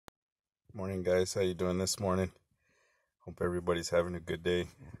Morning, guys. How you doing this morning? Hope everybody's having a good day.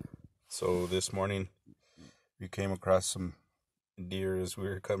 So this morning we came across some deer as we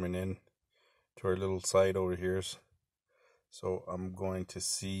were coming in to our little site over here. So I'm going to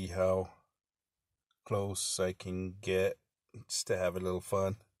see how close I can get just to have a little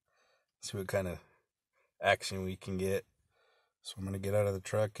fun. See what kind of action we can get. So I'm gonna get out of the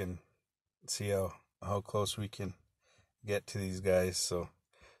truck and see how close we can get to these guys. So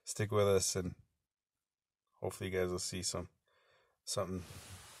stick with us and hopefully you guys will see something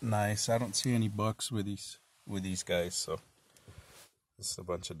nice. I don't see any bucks with these guys, so it's a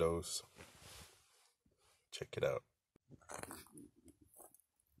bunch of does. Check it out.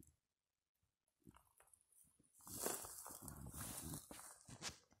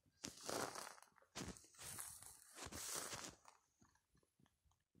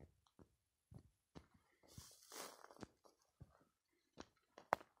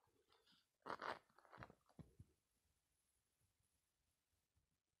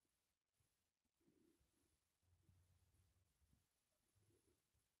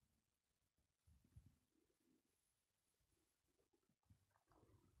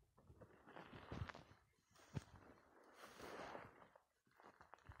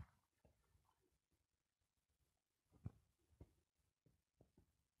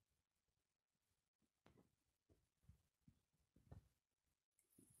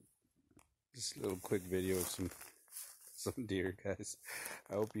 Just a little quick video of some deer, guys.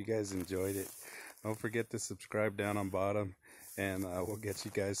 I hope you guys enjoyed it. Don't forget to subscribe down on bottom, and we'll get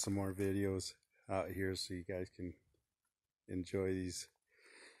you guys some more videos out here so you guys can enjoy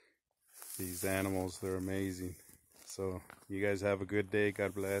these animals. They're amazing. So you guys have a good day.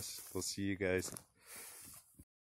 God bless. We'll see you guys.